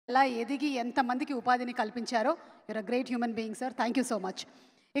ఎలా ఎదిగి ఎంతమందికి ఉపాధిని కల్పించారో. You're a great human being sir. Thank you so much.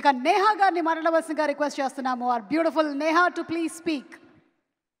 ఇక నేహా గారిని మాట్లాడవలసిందిగా రిక్వెస్ట్ చేస్తున్నాము. Are beautiful Neha to please speak.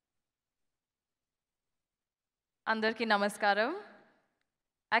 అందరికీ నమస్కారం.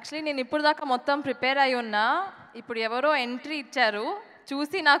 యాక్చువల్లీ నేను ఇప్పుడు దాకా మొత్తం ప్రిపేర్ అయి ఉన్నా. ఇప్పుడు ఎవరో ఎంట్రీ ఇచ్చారు,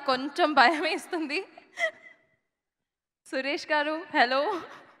 చూసి నాకు కొంచెం భయం వేస్తుంది. సురేష్ గారు హలో,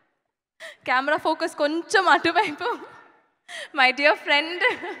 కెమెరా ఫోకస్ కొంచెం అటువైపు. మై డియర్ ఫ్రెండ్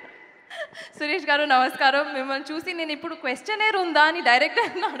సురేష్ గారు నమస్కారం. మిమ్మల్ని చూసి నేను ఇప్పుడు క్వశ్చనర్ ఉందా అని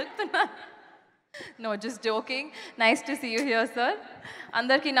డైరెక్టర్ అడుగుతున్నా. No, just joking. Nice to see you here sir.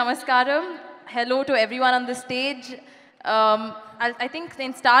 అందరికీ నమస్కారం. Hello to everyone on the stage. I think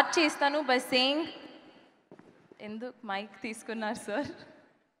నేను స్టార్ట్ చేస్తాను బై సేయింగ్, ఎందుకు మైక్ తీసుకున్నారు సార్?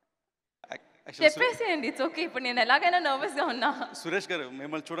 చెప్పేసేయండి, ఇట్స్ ఓకే. ఇప్పుడు నేను ఎలాగైనా నర్వస్గా ఉన్నా. సురేష్ గారు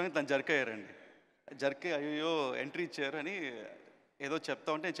మిమ్మల్ని చూడగానే తను జర్కయ్యారండి. జర్కి అయ్యో ఎంట్రీ ఇచ్చారు అని ఏదో చెప్తా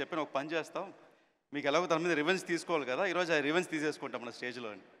ఉంటే నేను చెప్పాను, ఒక పని చేస్తాం, మీకు ఎలాగో తన మీద రివెంజ్ తీసుకోవాలి కదా, ఈరోజు ఆ రివెంజ్ తీసేసుకుంటాం మన స్టేజ్లో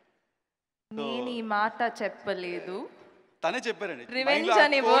అని. నేను ఈ మాట చెప్పలేదు, తనే చెప్పారండి. రివెంజ్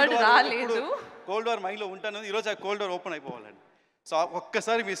అనే వర్డ్ రాలేదు. కోల్డ్ వార్ మైండ్లో ఉంటాను, ఈరోజు ఆ కోల్డ్ వార్ ఓపెన్ అయిపోవాలండి. సో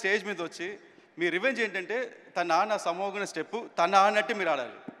ఒక్కసారి మీ స్టేజ్ మీద వచ్చి మీ రివెంజ్ ఏంటంటే తను ఆడిన సమోగిన స్టెప్ తను ఆడినట్టు మీరు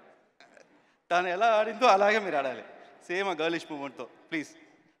ఆడాలి. తను ఎలా ఆడిందో అలాగే మీరు ఆడాలి, సేమ్ ఆ గర్లిష్ మూమెంట్తో. ప్లీజ్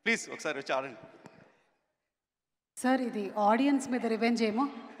ప్లీజ్ ఒకసారి వచ్చి ఆడండి సార్. ఇది ఆడియన్స్ మీద రివెంజ్ ఏమో.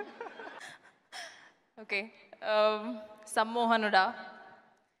 ఓకే, సమ్మోహనుడా,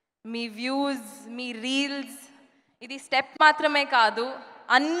 మీ వ్యూస్, మీ రీల్స్, ఇది స్టెప్ మాత్రమే కాదు,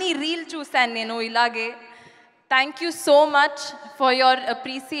 అన్ని రీల్ చూశాను నేను ఇలాగే. Thank you so much for your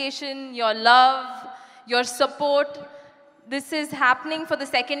appreciation, your love, your support. This is happening for the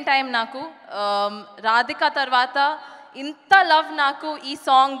second time నాకు. రాధిక తర్వాత ఇంత లవ్ నాకు ఈ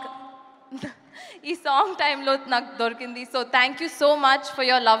సాంగ్ టైంలో నాకు దొరికింది. So thank you so much for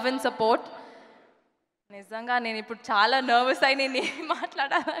your love and support. నిజంగా నేను ఇప్పుడు చాలా నర్వస్ అయి నేను ఏం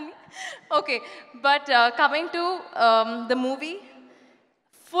మాట్లాడాలని. Okay, but coming to the movie,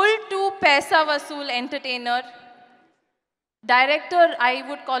 full to पैसा वसूल entertainer. Director, I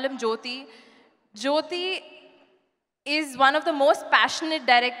would call him Jyoti. Jyoti is one of the most passionate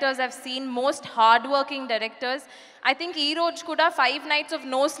directors I've seen, most hardworking directors. I think ee roj kuda 5 nights of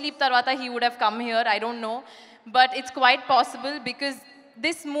no sleep tarvata he would have come here, I don't know, but it's quite possible because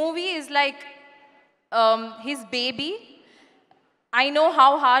this movie is like his baby. I know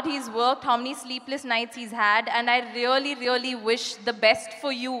how hard he's worked, how many sleepless nights he's had, and I really, really wish the best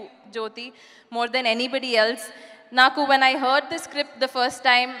for you, Jyoti, more than anybody else. Naku, when I heard the script the first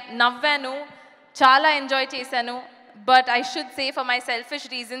time, navvanu, chala enjoy chesanu, but I should say for my selfish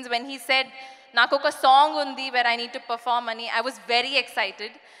reasons, when he said, naku oka song undi where I need to perform ani, I was very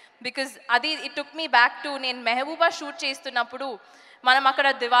excited because adi, it took me back to nen Mehbooba shoot chestunnappudu, మనం అక్కడ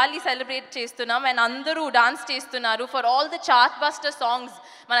Diwali celebrate చేస్తున్నాం and అందరూ dance చేస్తున్నారు for all the chart buster songs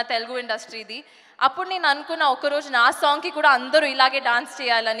మన తెలుగు ఇండస్ట్రీది. అప్పుడు నేను అనుకున్న ఒకరోజు నా సాంగ్కి కూడా అందరూ ఇలాగే డాన్స్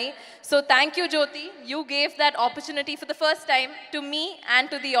చేయాలని. So thank you Jyothi, you gave that opportunity for the first time to me and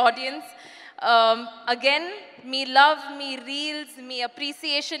to the audience. Again me love, me reels, me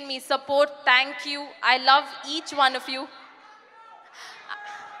appreciation, me support, thank you. I love each one of you.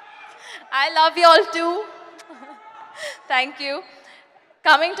 I love you all two. Thank you.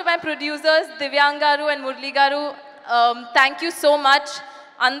 Coming to my producers, Divyang Garu and Murli Garu, thank you so much.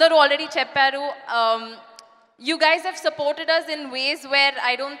 Andaru already chepparu. You guys have supported us in ways where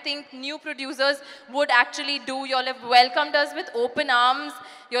I don't think new producers would actually do. You all have welcomed us with open arms.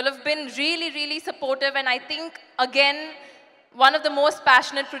 You all have been really, really supportive, and I think, again, one of the most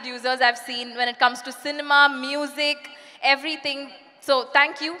passionate producers I've seen when it comes to cinema, music, everything. So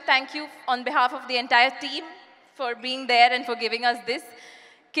thank you on behalf of the entire team for being there and for giving us this.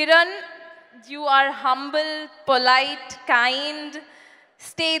 Kiran, you are humble, polite, kind.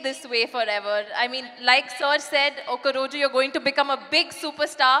 Stay this way forever. I mean, like Sir said, Okoroju, you're going to become a big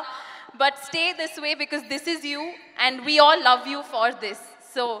superstar, but stay this way because this is you and we all love you for this.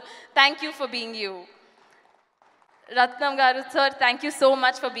 So thank you for being you. Ratnam Garu, sir, thank you so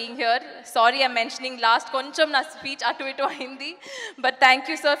much for being here. Sorry I'm mentioning last, koncham na speech atu itu ayindi, but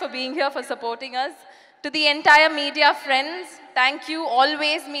thank you, sir, for being here, for supporting us. To the entire media friends, thank you,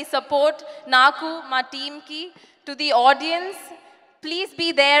 always me support, naku, ma team ki. To the audience, please be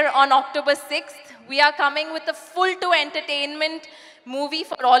there on October 6th. We are coming with a full to entertainment movie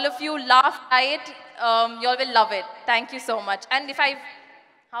for all of you. Laugh at it, you all will love it. Thank you so much. And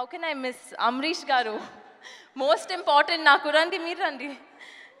how can I miss Amrish Garu? Most important, naku randi, meer randi.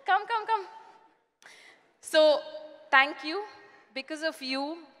 Come. So, thank you. because of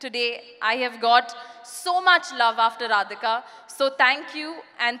you, today, I have got so much love after Radhika. So thank you,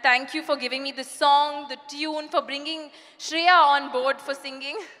 and thank you for giving me the song, the tune, for bringing Shreya on board for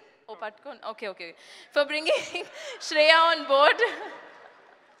singing. Oh, Patkon? Okay, okay. For bringing Shreya on board.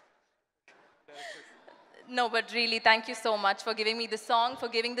 No, but really, thank you so much for giving me the song, for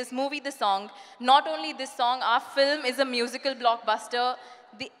giving this movie the song. Not only this song, our film is a musical blockbuster.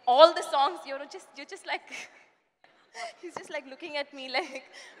 All the songs, you're just like... He's just like looking at me like,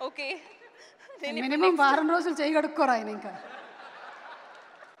 okay. Minimum వారం రోజులు చేయగడుక్కోరా ఆయన ఇంకా.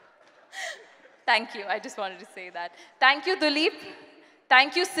 Thank you. I just wanted to say that. Thank you, Duleep.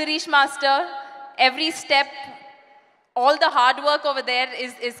 Thank you, Suresh Master. Every step, all the hard work over there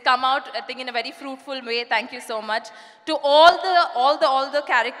is come out, I think, in a very fruitful way. Thank you so much. To all the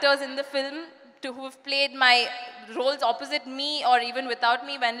characters in the film, who have played my roles opposite me or even without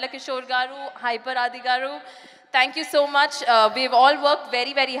me, Venla Kishore Garu, Hyper Adi Garu. Thank you so much. We've all worked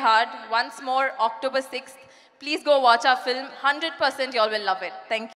very, very hard. Once more, October 6th. Please go watch our film. 100% you all will love it. Thank you.